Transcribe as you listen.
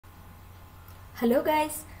Hello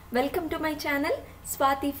guys, welcome to my channel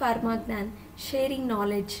SwathiPharmaJnan, sharing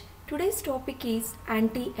knowledge. Today's topic is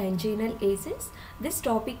anti-anginal agents. This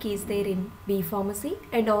topic is there in B Pharmacy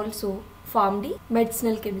and also PharmD,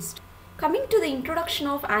 Medicinal Chemistry. Coming to the introduction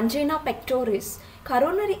of angina pectoris,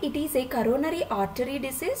 it is a coronary artery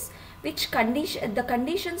disease which the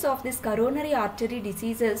conditions of this coronary artery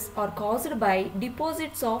diseases are caused by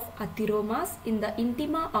deposits of atheromas in the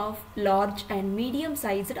intima of large and medium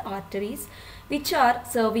sized arteries which are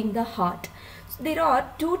serving the heart. So there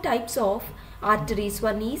are two types of arteries.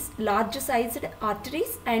 One is large sized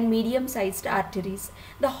arteries and medium sized arteries.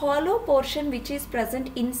 The hollow portion which is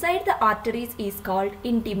present inside the arteries is called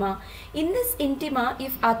intima. In this intima,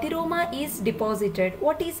 if atheroma is deposited,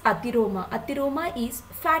 what is atheroma? Atheroma is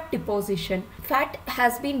fat deposition. Fat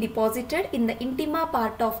has been deposited in the intima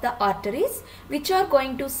part of the arteries which are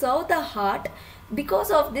going to serve the heart.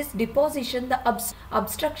 Because of this deposition, the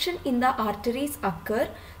obstruction in the arteries occur.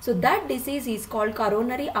 So that disease is called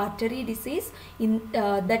coronary artery disease.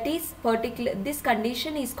 This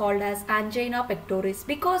condition is called as angina pectoris.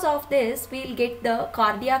 Because of this, we will get the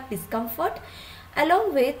cardiac discomfort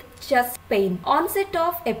along with chest pain. Onset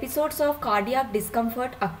of episodes of cardiac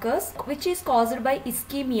discomfort occurs, which is caused by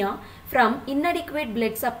ischemia from inadequate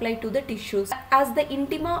blood supply to the tissues. As the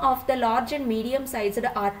intima of the large and medium sized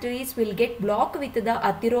arteries will get blocked with the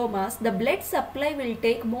atheromas, the blood supply will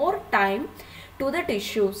take more time to the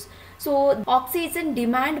tissues. So oxygen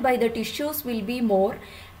demand by the tissues will be more.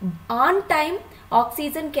 On time,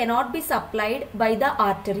 oxygen cannot be supplied by the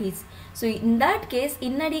arteries. So in that case,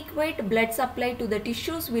 inadequate blood supply to the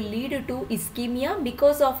tissues will lead to ischemia.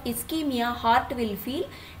 Because of ischemia, heart will feel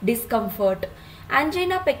discomfort.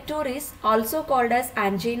 Angina pectoris, also called as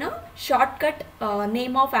angina, shortcut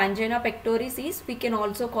name of angina pectoris is, we can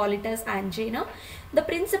also call it as angina. The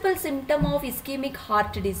principal symptom of ischemic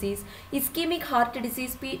heart disease. Ischemic heart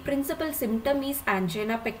disease principal symptom is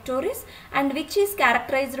angina pectoris, and which is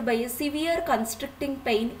characterized by a severe constricting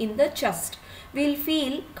pain in the chest. We will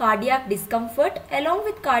feel cardiac discomfort. Along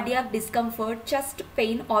with cardiac discomfort, chest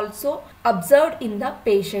pain also observed in the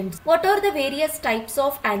patients. What are the various types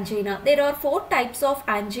of angina? There are 4 types of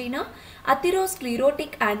angina: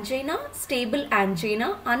 atherosclerotic angina, stable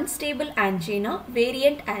angina, unstable angina,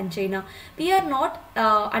 variant angina. We are not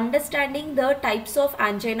understanding the types of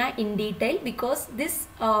angina in detail because this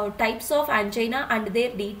types of angina and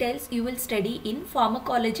their details you will study in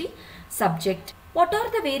pharmacology subject. What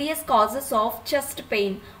are the various causes of chest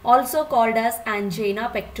pain, also called as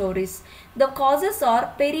angina pectoris? The causes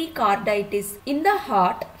are pericarditis. In the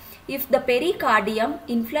heart, if the pericardium,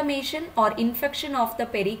 inflammation or infection of the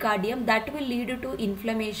pericardium, that will lead to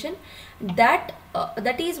inflammation. That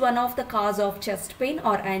is one of the cause of chest pain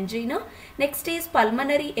or angina. Next is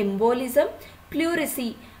pulmonary embolism,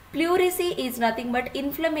 pleurisy. Pleurisy is nothing but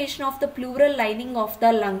inflammation of the pleural lining of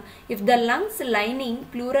the lung. If the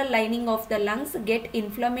pleural lining of the lungs get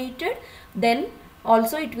inflamed, then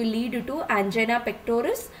also it will lead to angina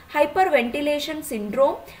pectoris. Hyperventilation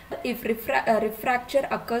syndrome, if refracture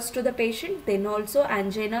occurs to the patient, then also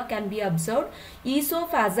angina can be observed.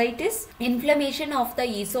 Esophagitis, inflammation of the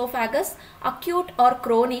esophagus. Acute or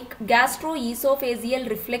chronic gastroesophageal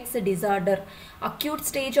reflex disorder. Acute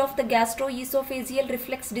stage of the gastroesophageal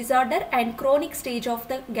reflex disorder and chronic stage of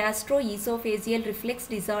the gastroesophageal reflex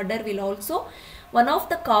disorder will also one of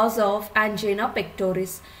the cause of angina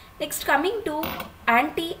pectoris. Next, coming to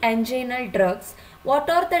anti-anginal drugs. What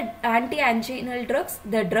are the anti-anginal drugs?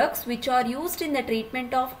 The drugs which are used in the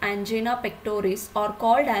treatment of angina pectoris are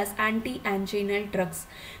called as anti-anginal drugs.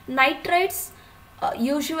 Nitrates,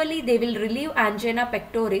 usually they will relieve angina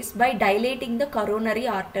pectoris by dilating the coronary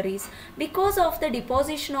arteries. Because of the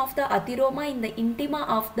deposition of the atheroma in the intima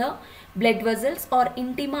of the blood vessels or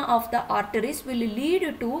intima of the arteries will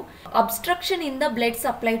lead to obstruction in the blood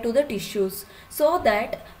supply to the tissues. So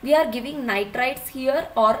that we are giving nitrites here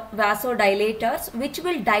or vasodilators which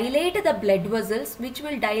will dilate the blood vessels, which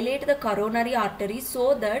will dilate the coronary arteries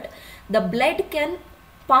so that the blood can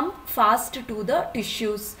pump fast to the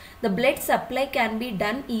tissues. The blood supply can be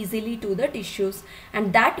done easily to the tissues,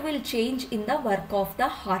 and that will change in the work of the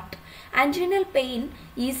heart. Anginal pain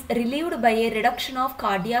is relieved by a reduction of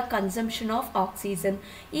cardiac consumption of oxygen.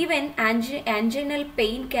 Even anginal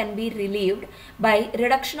pain can be relieved by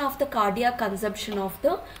reduction of the cardiac consumption of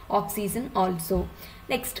the oxygen also.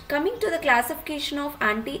 Next, coming to the classification of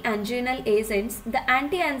anti-anginal agents. The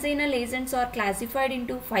anti-anginal agents are classified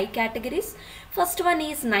into 5 categories. First one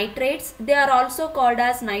is nitrates. They are also called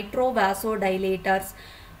as nitrovasodilators.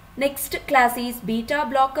 Next class is beta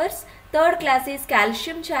blockers. Third class is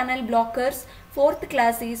calcium channel blockers. fourth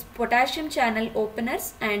class is potassium channel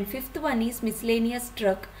openers, and fifth one is miscellaneous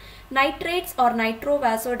drug. Nitrates or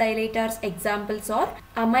nitrovasodilators examples are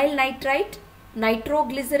amyl nitrite,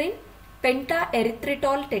 nitroglycerin,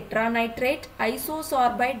 PENTAERYTHRITOL tetranitrate,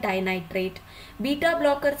 ISOSORBIDE dinitrate. Beta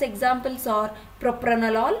blockers examples are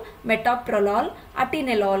propranolol, metoprolol,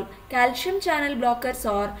 atenolol. Calcium channel blockers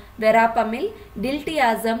are verapamil,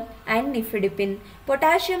 diltiazem and nifedipine.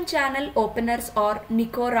 Potassium channel openers are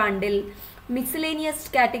nicorandil. Miscellaneous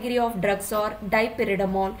category of drugs are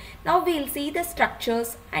dipyridamole. Now we will see the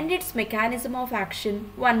structures and its mechanism of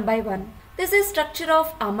action one by one. This is structure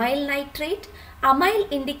of amyl nitrate. Amyl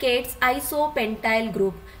indicates isopentyl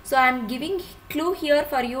group. So I am giving clue here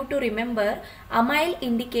for you to remember. Amyl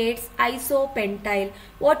indicates isopentyl.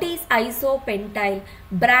 What is isopentyl?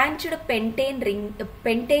 Branched pentane ring,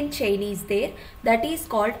 pentane chain is there. That is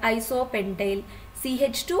called isopentyl.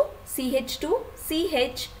 CH2, CH2,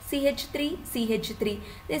 CH, CH3, CH3.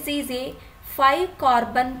 This is a 5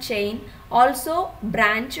 carbon chain, also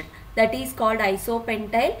branched, that is called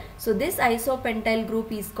isopentyl. So this isopentyl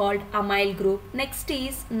group is called amyl group. Next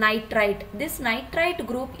is nitrite. This nitrite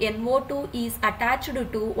group NO2 is attached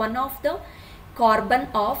to one of the carbon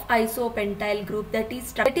of isopentyl group. That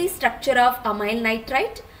is structure of amyl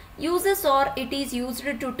nitrite. Uses are, it is used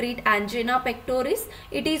to treat angina pectoris.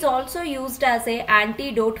 It is also used as a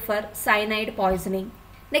antidote for cyanide poisoning.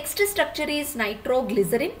 Next structure is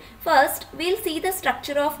nitroglycerin. First we'll see the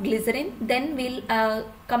structure of glycerin, then we'll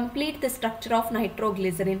complete the structure of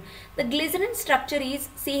nitroglycerin. The glycerin structure is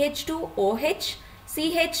CH2OH,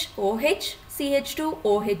 CHOH,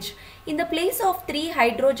 CH2OH. In the place of 3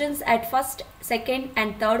 hydrogens at first, second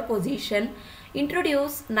and third position,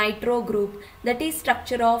 introduce nitro group, that is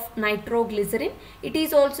structure of nitroglycerin. It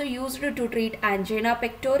is also used to treat angina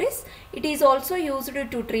pectoris. It is also used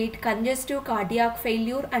to treat congestive cardiac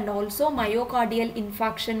failure and also myocardial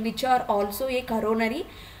infarction, which are also a coronary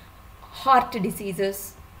heart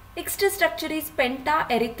diseases. Next structure is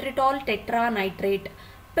PENTAERYTHRITOL tetranitrate.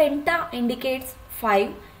 Penta indicates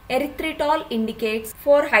 5, erythritol indicates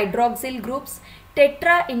 4 hydroxyl groups,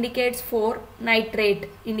 tetra indicates 4, nitrate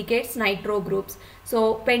indicates nitro groups.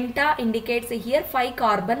 So penta indicates here 5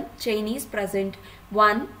 carbon chain is present.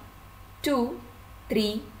 1, 2,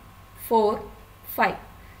 3, 4, 5.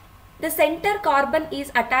 The center carbon is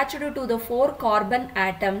attached to the 4 carbon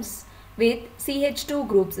atoms with CH2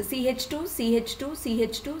 groups, CH2, CH2,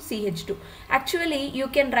 CH2, CH2. Actually you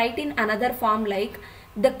can write in another form like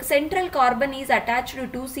the central carbon is attached to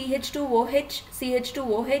CH2OH,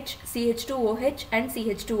 CH2OH, CH2OH and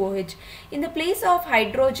CH2OH. In the place of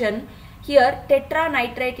hydrogen, here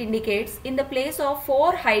tetranitrate indicates in the place of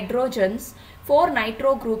 4 hydrogens, 4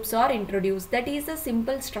 nitro groups are introduced. That is the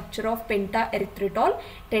simple structure of PENTAERYTHRITOL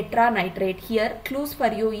tetranitrate. Here clues for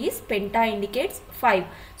you is penta indicates 5.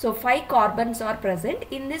 So 5 carbons are present.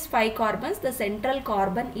 In this 5 carbons, the central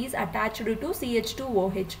carbon is attached to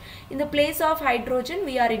CH2OH. In the place of hydrogen,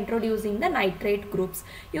 we are introducing the nitrate groups.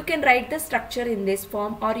 You can write the structure in this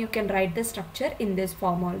form or you can write the structure in this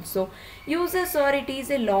form also. Uses are, it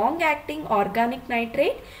is a long acting organic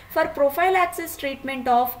nitrate for prophylaxis treatment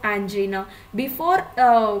of angina. Before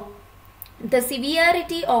the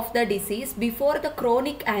severity of the disease, before the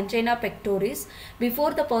chronic angina pectoris,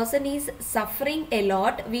 before the person is suffering a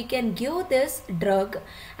lot, we can give this drug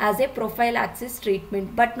as a prophylaxis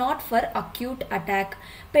treatment, but not for acute attack.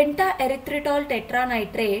 PENTAERYTHRITOL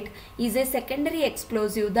tetranitrate is a secondary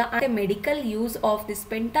explosive. The medical use of this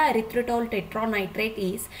PENTAERYTHRITOL tetranitrate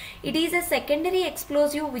is, it is a secondary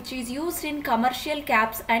explosive which is used in commercial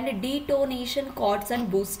caps and detonation cords and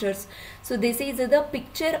boosters. So this is the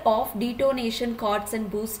picture of detonation cords and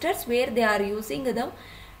boosters where they are using the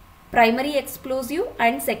primary explosive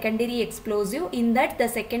and secondary explosive. In that the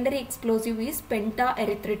secondary explosive is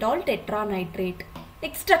PENTAERYTHRITOL tetranitrate.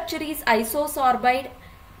 Next structure is isosorbide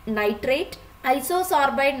nitrate.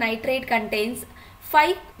 Isosorbide nitrate contains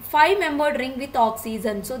 5-membered ring with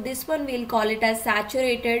oxygen. So this one we will call it as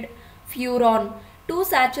saturated furan. 2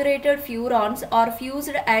 saturated furans are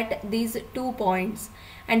fused at these 2 points.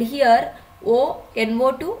 And here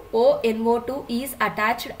NO2 is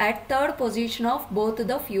attached at 3rd position of both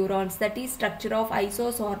the furans. That is structure of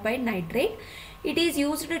isosorbide nitrate. It is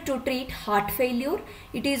used to treat heart failure.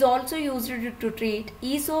 It is also used to treat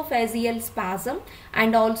esophageal spasm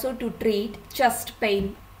and also to treat chest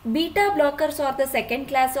pain. Beta blockers are the second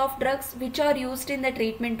class of drugs which are used in the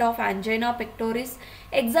treatment of angina pectoris.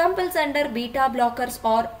 Examples under beta blockers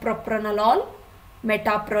are propranolol,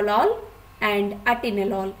 metaprolol and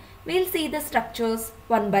atenolol. We will see the structures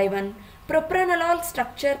one by one. Propranolol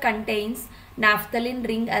structure contains naphthalene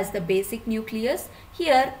ring as the basic nucleus.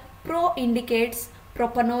 Here Pro indicates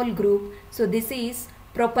propanol group. So this is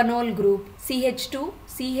propanol group. CH2,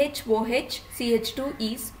 CHOH, CH2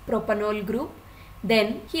 is propanol group.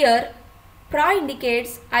 Then here pra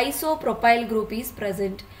indicates isopropyl group is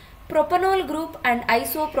present. Propanol group and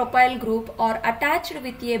isopropyl group are attached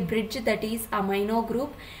with a bridge, that is amino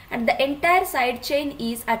group, and the entire side chain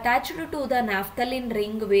is attached to the naphthalene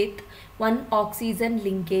ring with one oxygen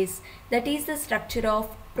linkage. That is the structure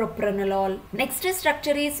of propranolol. Next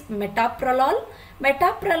structure is metaprolol.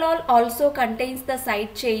 Metaprolol also contains the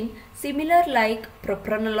side chain similar like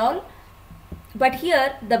propranolol, but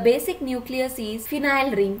here the basic nucleus is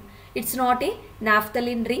phenyl ring. It's not a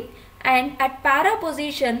naphthalene ring, and at para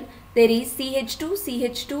position there is CH2,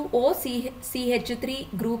 CH2O,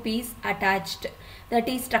 CH3 group is attached. That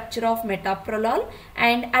is structure of metaprolol.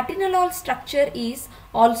 And atenolol structure is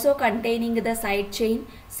also containing the side chain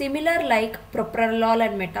similar like propranolol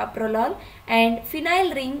and metaprolol, and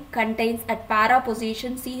phenyl ring contains at para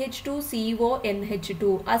position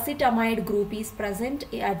CH2CONH2. Acetamide group is present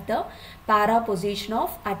at the para position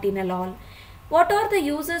of atenolol. What are the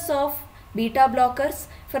uses of beta blockers?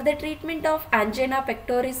 For the treatment of angina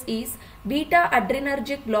pectoris is beta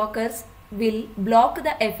adrenergic blockers will block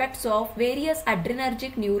the effects of various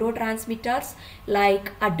adrenergic neurotransmitters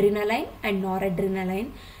like adrenaline and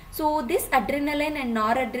noradrenaline. So this adrenaline and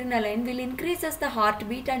noradrenaline will increases the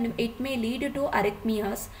heartbeat and it may lead to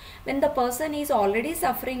arrhythmias when the person is already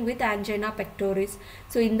suffering with angina pectoris.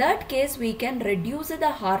 So in that case we can reduce the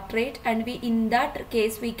heart rate, and in that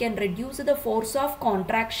case we can reduce the force of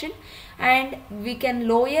contraction, and we can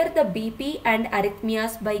lower the BP and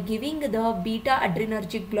arrhythmias by giving the beta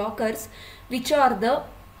adrenergic blockers, which are the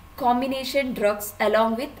combination drugs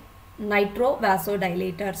along with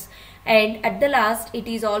nitrovasodilators. And at the last, it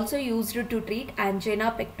is also used to treat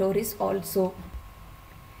angina pectoris also.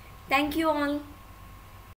 Thank you all.